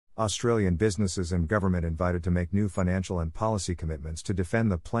Australian businesses and government invited to make new financial and policy commitments to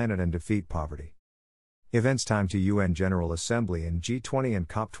defend the planet and defeat poverty. Events time to UN General Assembly and G20 and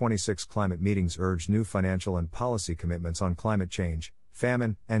COP26 climate meetings urge new financial and policy commitments on climate change,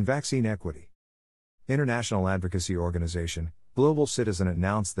 famine, and vaccine equity. International advocacy organization, Global Citizen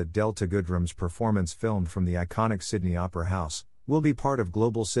announced that Delta Goodrem's performance filmed from the iconic Sydney Opera House will be part of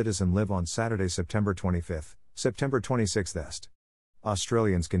Global Citizen Live on Saturday, September 25, September 26th Est.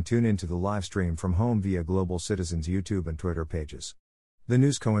 Australians can tune into the live stream from home via Global Citizen's YouTube and Twitter pages. The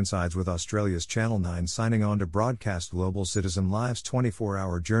news coincides with Australia's Channel 9 signing on to broadcast Global Citizen Live's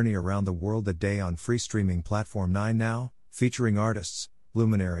 24-hour journey around the world that day on free streaming platform 9 Now, featuring artists,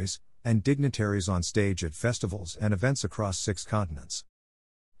 luminaries, and dignitaries on stage at festivals and events across 6 continents.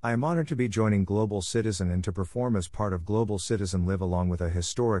 I am honored to be joining Global Citizen and to perform as part of Global Citizen Live along with a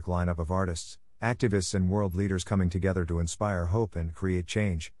historic lineup of artists, activists and world leaders coming together to inspire hope and create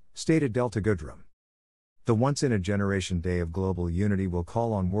change, stated Delta Goodrem. The once-in-a-generation day of global unity will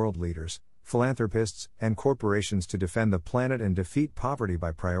call on world leaders, philanthropists, and corporations to defend the planet and defeat poverty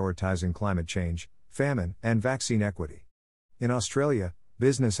by prioritizing climate change, famine, and vaccine equity. In Australia,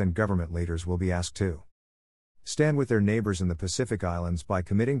 business and government leaders will be asked to stand with their neighbors in the Pacific Islands by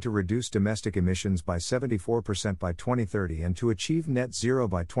committing to reduce domestic emissions by 74% by 2030 and to achieve net zero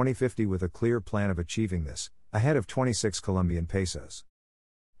by 2050 with a clear plan of achieving this, ahead of 26 Colombian pesos.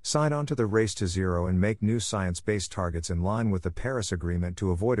 Sign on to the Race to Zero and make new science-based targets in line with the Paris Agreement to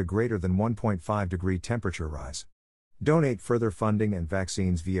avoid a greater than 1.5-degree temperature rise. Donate further funding and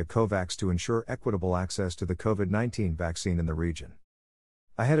vaccines via COVAX to ensure equitable access to the COVID-19 vaccine in the region.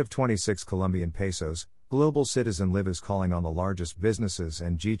 Ahead of 26 Colombian pesos, Global Citizen Live is calling on the largest businesses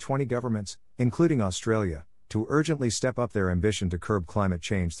and G20 governments, including Australia, to urgently step up their ambition to curb climate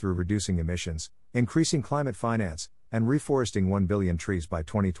change through reducing emissions, increasing climate finance, and reforesting 1 billion trees by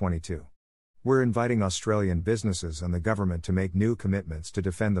 2022. We're inviting Australian businesses and the government to make new commitments to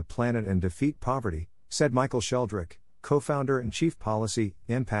defend the planet and defeat poverty, said Michael Sheldrick, co-founder and Chief Policy,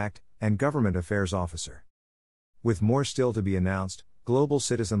 Impact, and Government Affairs Officer. With more still to be announced, Global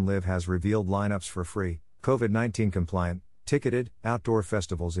Citizen Live has revealed lineups for free, COVID-19 compliant, ticketed, outdoor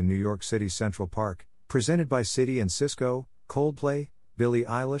festivals in New York City's Central Park, presented by City and Cisco, Coldplay, Billie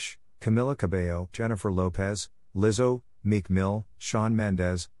Eilish, Camila Cabello, Jennifer Lopez, Lizzo, Meek Mill, Shawn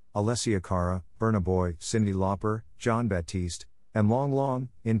Mendes, Alessia Cara, Burna Boy, Cyndi Lauper, Jon Batiste, and Long Long,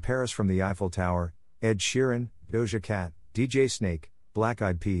 in Paris from the Eiffel Tower, Ed Sheeran, Doja Cat, DJ Snake, Black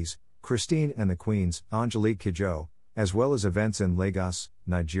Eyed Peas, Christine and the Queens, Angelique Kidjo, as well as events in Lagos,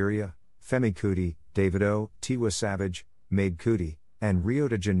 Nigeria, Femi Kuti, Davido, Tiwa Savage, Made Kuti, and Rio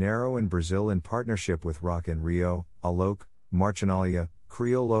de Janeiro in Brazil in partnership with Rock in Rio, Alok, Marginalia,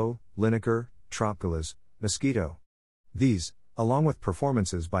 Criollo, Lineker, Tropicales, Mosquito. These, along with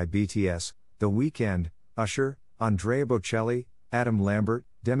performances by BTS, The Weeknd, Usher, Andrea Bocelli, Adam Lambert,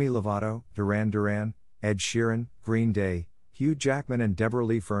 Demi Lovato, Duran Duran, Ed Sheeran, Green Day, Hugh Jackman and Deborah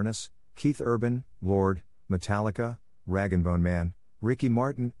Lee Furness, Keith Urban, Lorde, Metallica, Rag & Bone Man, Ricky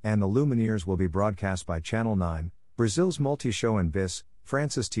Martin, and the Lumineers will be broadcast by Channel 9, Brazil's Multishow and BIS,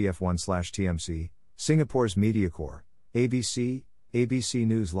 France's TF1/TMC, Singapore's Mediacorp, ABC, ABC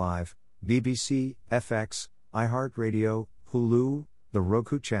News Live, BBC, FX, iHeartRadio, Hulu, the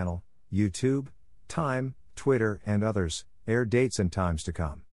Roku Channel, YouTube, Time, Twitter, and others. Air dates and times to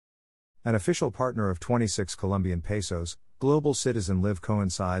come. An official partner of 26 Colombian pesos, Global Citizen Live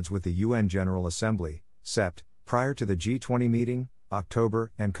coincides with the UN General Assembly, CEPT, prior to the G20 meeting,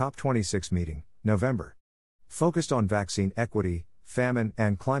 October, and COP26 meeting, November. Focused on vaccine equity, famine,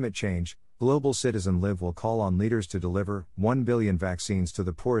 and climate change, Global Citizen Live will call on leaders to deliver 1 billion vaccines to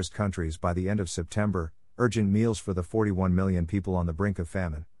the poorest countries by the end of September, urgent meals for the 41 million people on the brink of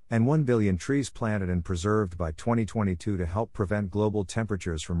famine, and 1 billion trees planted and preserved by 2022 to help prevent global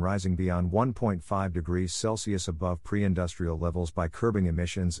temperatures from rising beyond 1.5 degrees Celsius above pre-industrial levels by curbing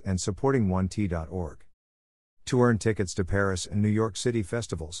emissions and supporting 1t.org. To earn tickets to Paris and New York City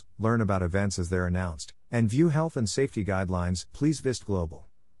festivals, learn about events as they're announced, and view health and safety guidelines, please visit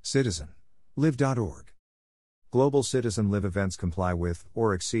globalcitizenlive.org. Global Citizen Live events comply with,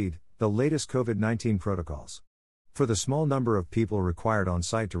 or exceed, the latest COVID-19 protocols. For the small number of people required on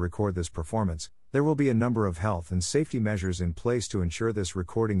site to record this performance, there will be a number of health and safety measures in place to ensure this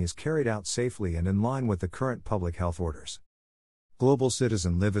recording is carried out safely and in line with the current public health orders. Global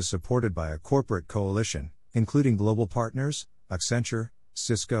Citizen Live is supported by a corporate coalition, including global partners, Accenture,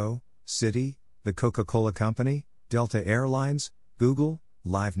 Cisco, Citi, the Coca-Cola Company, Delta Airlines, Google,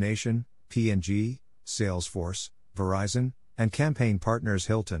 Live Nation, P&G, Salesforce, Verizon, and campaign partners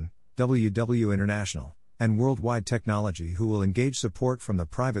Hilton, WW International, and Worldwide Technology, who will engage support from the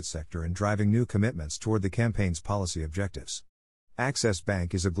private sector in driving new commitments toward the campaign's policy objectives. Access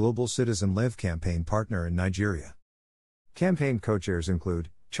Bank is a Global Citizen Live campaign partner in Nigeria. Campaign co-chairs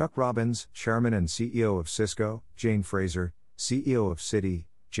include Chuck Robbins, Chairman and CEO of Cisco, Jane Fraser, CEO of Citi,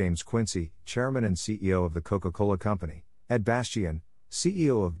 James Quincy, Chairman and CEO of the Coca-Cola Company, Ed Bastian,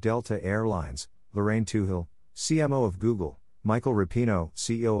 CEO of Delta Airlines, Lorraine Tuhill, CMO of Google, Michael Rapino,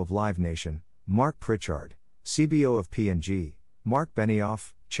 CEO of Live Nation, Mark Pritchard, CBO of P&G, Mark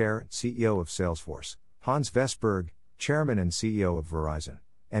Benioff, Chair, CEO of Salesforce, Hans Vestberg, Chairman and CEO of Verizon,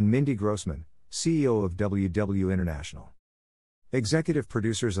 and Mindy Grossman, CEO of WW International. Executive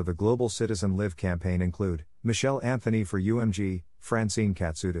producers of the Global Citizen Live campaign include Michelle Anthony for UMG, Francine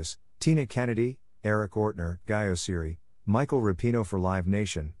Katsoudas, Tina Kennedy, Eric Ortner, Guy Osiri, Michael Rapino for Live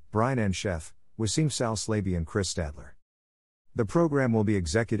Nation, Brian N. Sheff, Wasim Sal-Slaby and Chris Stadler. The program will be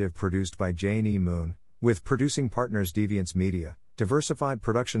executive produced by Jane E. Moon, with producing partners Deviance Media, Diversified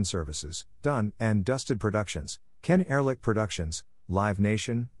Production Services, Done and Dusted Productions, Ken Ehrlich Productions, Live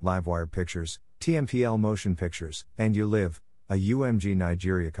Nation, Livewire Pictures, TMPL Motion Pictures, and You Live, a UMG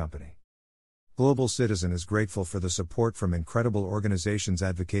Nigeria company. Global Citizen is grateful for the support from incredible organizations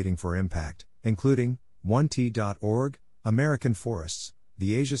advocating for impact, including 1T.org, American Forests,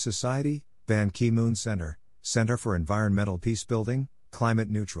 the Asia Society, Ban Ki-moon Center, Center for Environmental Peacebuilding, Climate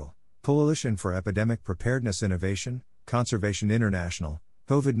Neutral, Coalition for Epidemic Preparedness Innovation, Conservation International,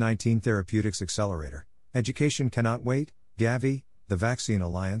 COVID-19 Therapeutics Accelerator, Education Cannot Wait, Gavi, the Vaccine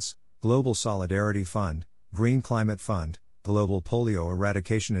Alliance, Global Solidarity Fund, Green Climate Fund, Global Polio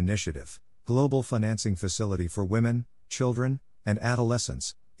Eradication Initiative, Global Financing Facility for Women, Children, and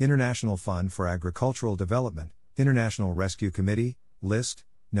Adolescents, International Fund for Agricultural Development, International Rescue Committee, LISC,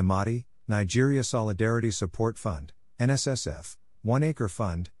 NIMATI, Nigeria Solidarity Support Fund, NSSF, One Acre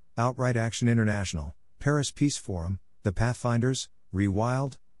Fund, Outright Action International, Paris Peace Forum, The Pathfinders,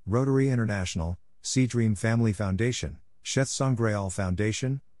 Rewild, Rotary International, Sea Dream Family Foundation, Sheth Sangreal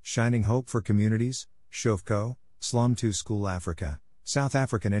Foundation, Shining Hope for Communities, Shofco, Slum to School Africa, South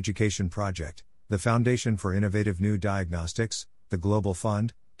African Education Project, the Foundation for Innovative New Diagnostics, the Global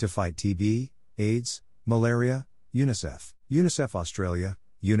Fund, to Fight TB, AIDS, Malaria, UNICEF, UNICEF Australia,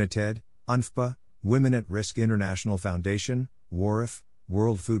 UNITED, UNFPA, Women at Risk International Foundation, WARIF,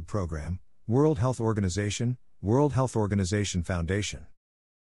 World Food Programme, World Health Organization, World Health Organization Foundation.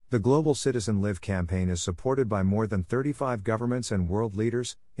 The Global Citizen Live campaign is supported by more than 35 governments and world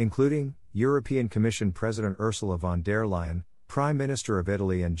leaders, including European Commission President Ursula von der Leyen, Prime Minister of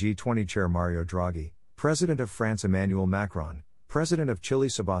Italy and G20 Chair Mario Draghi, President of France Emmanuel Macron, President of Chile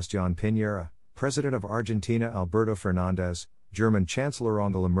Sebastián Piñera, President of Argentina Alberto Fernandez, German Chancellor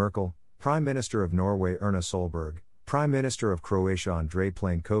Angela Merkel, Prime Minister of Norway Erna Solberg, Prime Minister of Croatia Andrej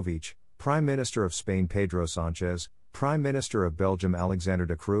Plenković, Prime Minister of Spain Pedro Sanchez, Prime Minister of Belgium Alexander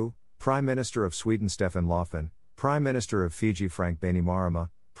De Croo, Prime Minister of Sweden Stefan Löfven, Prime Minister of Fiji Frank Bainimarama,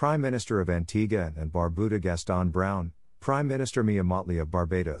 Prime Minister of Antigua and Barbuda Gaston Brown, Prime Minister Mia Mottley of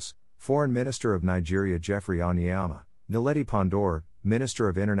Barbados, Foreign Minister of Nigeria Jeffrey Onyema, Naledi Pandor, Minister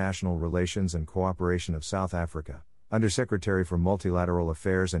of International Relations and Cooperation of South Africa, Undersecretary for Multilateral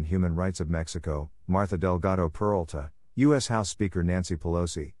Affairs and Human Rights of Mexico, Martha Delgado Peralta, U.S. House Speaker Nancy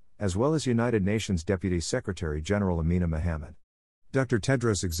Pelosi, as well as United Nations Deputy Secretary General Amina Mohammed. Dr.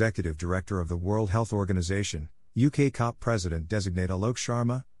 Tedros, Executive Director of the World Health Organization, UK COP President-designate Alok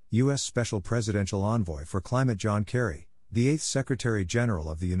Sharma, U.S. Special Presidential Envoy for Climate John Kerry, the 8th Secretary-General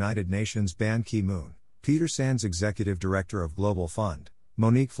of the United Nations Ban Ki-moon, Peter Sands, Executive Director of Global Fund,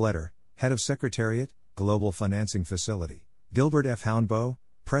 Monique Fletter, Head of Secretariat, Global Financing Facility, Gilbert F. Houndbo,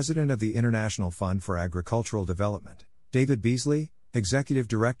 President of the International Fund for Agricultural Development, David Beasley, Executive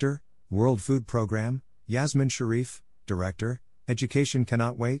Director, World Food Programme, Yasmin Sharif, Director, Education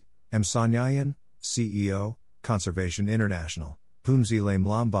Cannot Wait, M. Sanyayan, CEO, Conservation International, Phumzile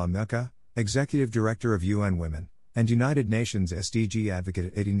Mlamba Meka, Executive Director of UN Women, and United Nations SDG Advocate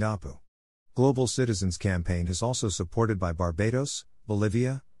at Adindapu. Global Citizens Campaign is also supported by Barbados,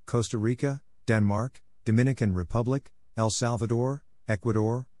 Bolivia, Costa Rica, Denmark, Dominican Republic, El Salvador,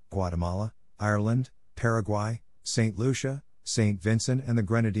 Ecuador, Guatemala, Ireland, Paraguay, St. Lucia, St. Vincent and the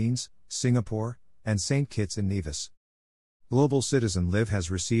Grenadines, Singapore, and St. Kitts and Nevis. Global Citizen Live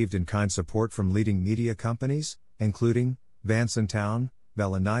has received in-kind support from leading media companies, including Vanson Town,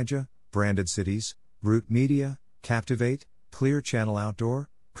 Bella Nija, Branded Cities, Root Media, Captivate, Clear Channel Outdoor,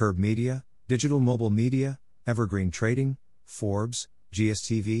 Curb Media, Digital Mobile Media, Evergreen Trading, Forbes,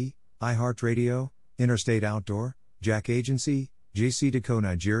 GSTV, iHeartRadio, Interstate Outdoor, Jack Agency, JC Deco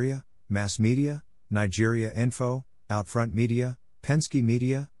Nigeria, Mass Media, Nigeria Info, Outfront Media, Penske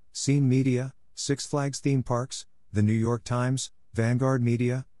Media, Scene Media, Six Flags Theme Parks, The New York Times, Vanguard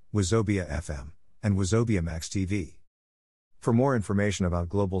Media, Wazobia FM, and Wazobia Max TV. For more information about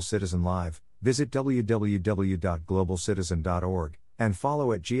Global Citizen Live, visit www.globalcitizen.org, and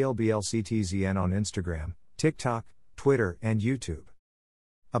follow at GLBLCTZN on Instagram, TikTok, Twitter, and YouTube.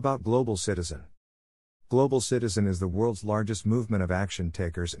 About Global Citizen. Global Citizen is the world's largest movement of action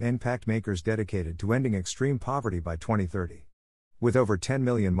takers and impact makers dedicated to ending extreme poverty by 2030. With over 10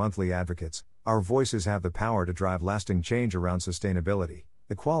 million monthly advocates, our voices have the power to drive lasting change around sustainability,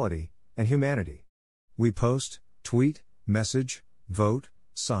 equality, and humanity. We post, tweet, message, vote,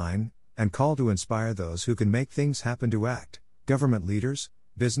 sign, and call to inspire those who can make things happen to act: government leaders,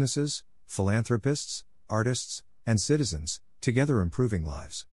 businesses, philanthropists, artists, and citizens, together improving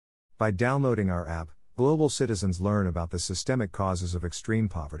lives. By downloading our app, global citizens learn about the systemic causes of extreme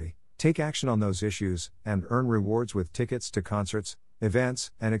poverty, take action on those issues, and earn rewards with tickets to concerts, events,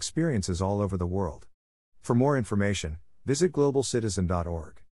 and experiences all over the world. For more information, visit globalcitizen.org.